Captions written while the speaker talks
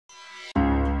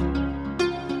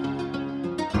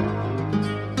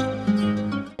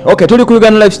Okay, tuli ku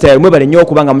Uganda Lifestyle mwebale nnyo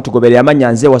okubanga mutugoberera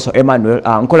amanya nze Waso Emmanuel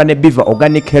nkola ne Biva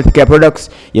Organic Healthcare Products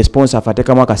ye sponsor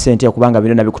afatekamu akasente okubanga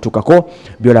bino nabikutukako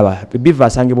byolaba. Biva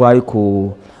asangibwa ali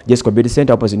ku Jesco Beauty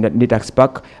Center opposite Nitax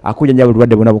Park akuja njabuli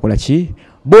lwadde bonna bukola ki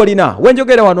bolina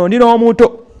wenjogera wano ndino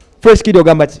omuntu Fresh Kid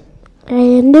ogamba ki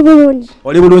ndi bulungi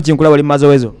oli bulungi nkulaba oli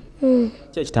mazowezo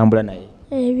kye kitambula naye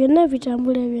byonna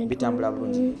bitambula bitambula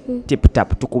bulungi tip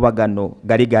tap tukubagano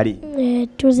gali gali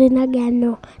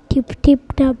tuzinagano tip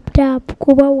tap tap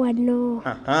kuba wano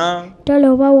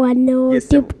toloba wano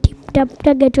tip tap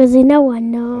tage tuzina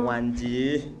wano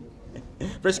wanji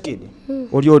Fresh Kid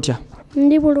oli otya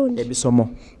ndi bulungi ebisomo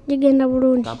digenda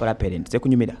bulungi Kampala parent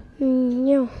sekunyumira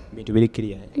nnyo bintu biri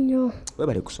clear nnyo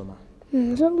webale kusoma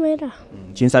nsomera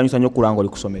kinsanyusa nnyo okulanga oli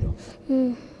kusomero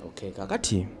okay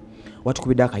kakati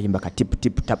watukubidde akayimba ka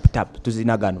tip tap tap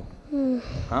tuzinagano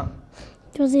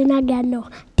tuzinagano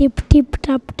tip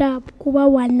tap tap kuba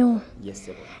wano yes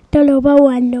toloba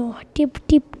wano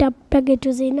tip tap tage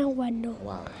tuzina wano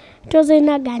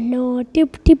tuzinagano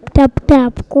tip tap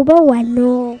tap kuba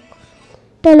wano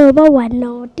toloba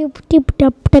wano tip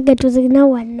tap tage tuzina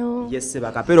wano yes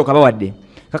bakapero kabawadde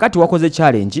kakati wakoze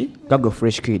challenge gago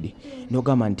Fresh Kid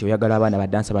nogamba nti oyagala abaana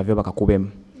badansa bavyo bakakubemu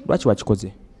lwaki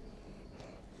wakikoze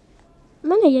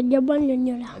mane yajjaba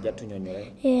nnyonnyola ajatunyonnyola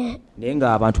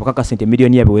nenga abantu bakaka sente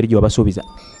milioni yabe werije wabasuubiza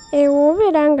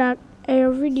obeera nga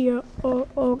eyo video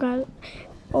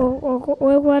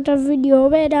wekwata video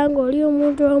obeera nga oli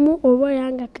omuntu omu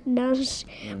obeera nga dance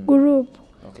group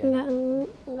nga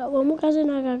omukazi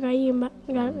n'akakayimba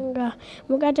nga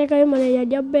mukateekayo mane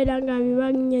yajja beera nga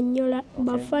bibannyonnyola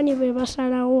bafani be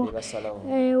basalawo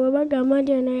we bagamba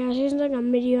nti ono yasinza nga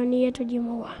miliyoni ye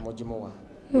tugimuwa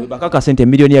bakaka sente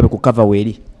milioni yabe ku cover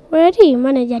weri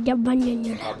manager ajja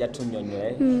bannyonnyola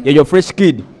yeyo Fresh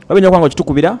Kid wabenya kwanga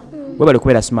kitukubira webale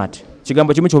kubeera smart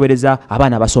kigambo kimu kyobereza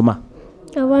abaana basoma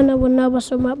abaana bonna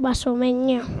basome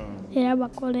nnyo era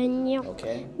bakole nnyo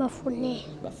bafune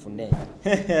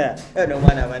eno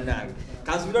mwana bannange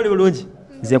kasubira oli bulungi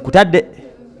nze nkutadde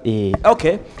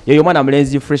okay yeyo mwana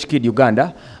mulenzi Fresh Kid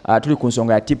Uganda tuli ku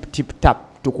nsonga ya tip tap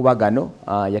tukubagano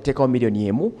yateekawo milioni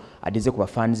emu adize ku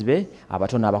bafans be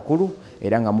abato n'abakulu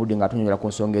era nga mudde nga tunyonyola ku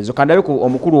nsonga ezo kandabe ku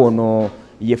omukulu ono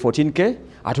ye 14k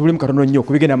atubuli mukatono nnyo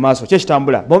kubigenda maaso kye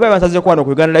kitambula bombe bansaze kwano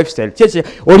ku Uganda Lifestyle kye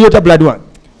oli ota blood one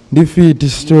defeat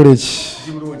storage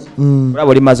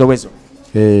bravo oli mazowezo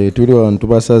tuli wano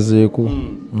tubasazeeku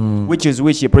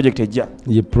which project ejja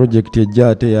ye project ejja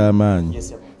ate y'amaanyi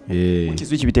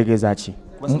which bitegeeza ki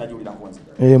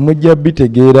mujja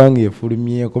bitegeera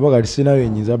ng'efulumye kuba kati sinayo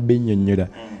enyinza binnyonnyola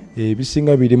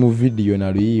ebisinga biri mu vidiyo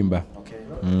na luyimba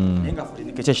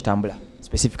kye kitambula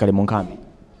specifically mu nkambi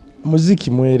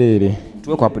muziki mwereere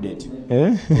tuwe ku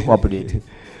update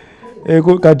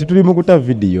kati tuli mu kuta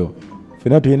vidiyo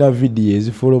fena tulina vidiyo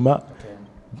ezifuluma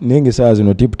naye ng'esaawa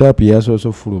zino tiputap yasoose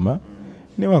ofuluma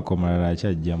ne wakomalala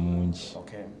akyajja mungi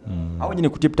awo nyini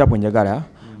ku tiputap enjagala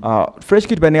Fresh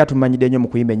Kid bane yatumanyide nnyo mu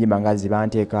kuyimba ennyimba nga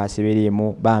zibanteeka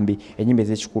sibiriimu bambi ennyimba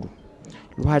ez'ekikulu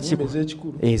lwaki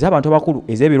ez'abantu abakulu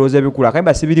ez'ebirowoozo ebikulu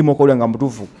akayimba sibiriimu okolwa nga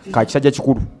mutuufu ka kisajja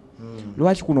kikulu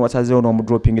lwaki kuno wasazeewo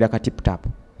n'omudropingira ka tiputap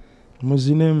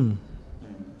muzinemu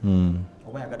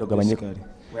oba yagadde ogabanye ku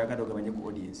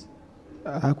audience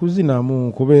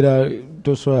akuzinamu kubeera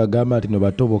tosobola gamba nti no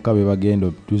bato bokka be bagenda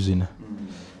tuzina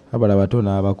abala bato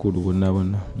n'abakulu bonna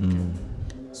bonna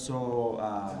so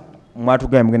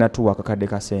mwatugambye mugenda tuwa akakadde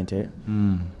ka sente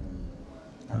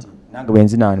nange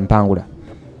bwenzina mpangula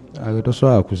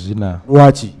tosobola kuzina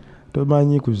lwaki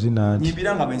tomanyi kuzina nti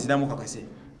nyimbira nga bwenzinamu kakase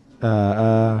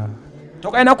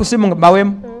tokalina ku simu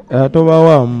bawemu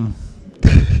tobawamu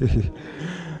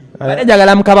bale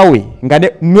njagala mukabawe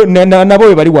nga nabo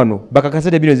we bali wano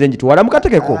bakakasete bino zenji tuwala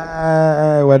mukatekeko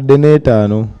wadde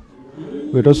n'etaano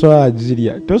we tosobola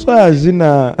zirya tosobola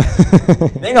zina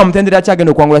naye nga mutendera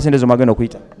kyagenda okwangula sente zomagenda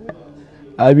okuyita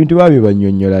ebintu babyo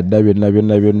bannyonnyola dda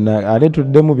byonna ate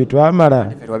tuddemu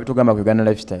bitwamala wabitugamba ku Uganda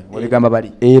Lifestyle wabigamba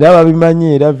bali era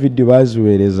babimanyi era vidiyo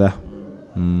baziweereza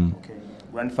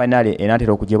grand finale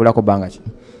enaatera okugyebulako bbanga ki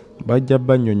bajja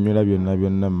bannyonnyola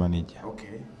byonna manager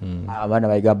abaana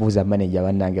bayiga buuza manager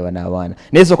bannange bana abaana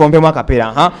naye sooka ompemu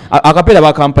akapera akapera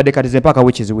bakampadde kati zempaka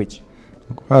which is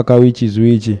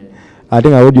which ate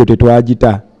nga audio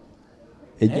tetwagita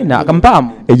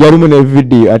akampaamu ejalumu ne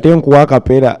vidiyo ate nkuwa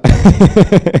akapera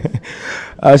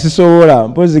sisobola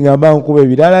mpozi ngamba nkuba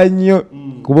ebirala nnyo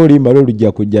kuba oluyimba lwo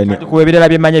lujja kujja kuba ebirala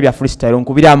byemmanya bya freestyle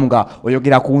nkubiramu nga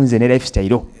oyogera ku nze ne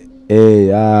lifestyle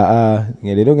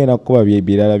leero ngenda kukuba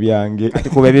byebirala byange kati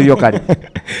kuba ebyo kale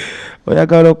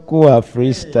oyagala okukuwa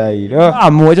freestyle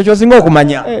ekyo kyosinga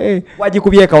okumanya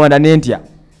wagikubyeka wanda nentya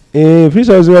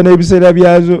freestyle ziba n'ebiseera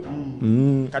byazo.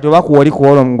 Kati oba kuwoli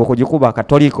kuwolo ng'okugikuba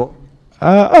katoliko.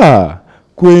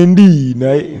 Kwendi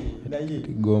naye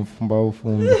gonfumba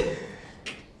ofumbi.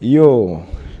 Yo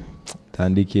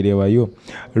tandikirewayo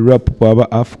rap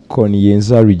bwaba Afcon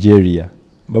yenza Algeria.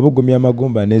 Babugumya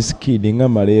amagumba ne skid nga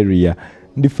malaria.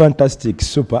 Ndi fantastic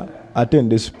super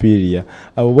atende superior.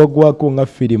 Abo bagwako nga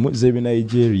filimu z'ebi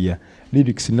Nigeria.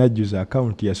 Lyrics najuza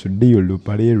account ya Sudio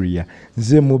Lupaleria.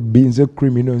 Nze mubbi, nze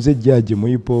criminal, nze judge mu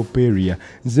hip hop area.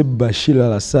 Nze Bashir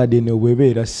al-Assad ne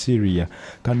webera Syria.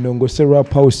 Kanongo se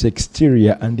rap house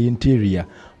exterior and interior.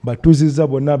 Batuziza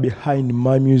bonna behind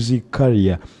my music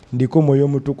career. Ndiko moyo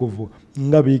mutukuvu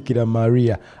nga Bikira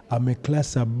Maria. I'm a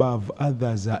class above,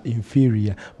 others are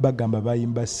inferior. Bagamba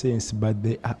bayimba sense but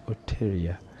they are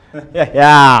ulterior.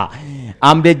 Yeah,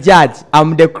 I'm the judge,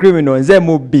 I'm the criminal, nze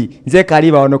mubbi, nze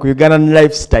kaliba ono ku Ugandan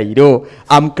lifestyle.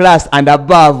 I'm class and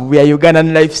above, we are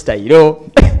Ugandan lifestyle.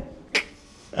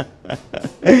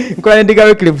 Nkola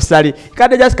ndigawe clip sali.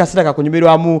 Kade just kasita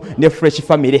kakunyumirwamu ne fresh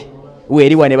family.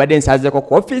 Weri wane badde nsazeko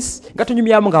ku office nga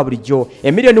tunyumyamu nga bulijjo.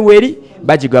 Emiliyoni weri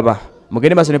bagigaba.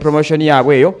 Mugende maso ne promotion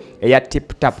yabwe eyo eya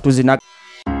tip tap tuzina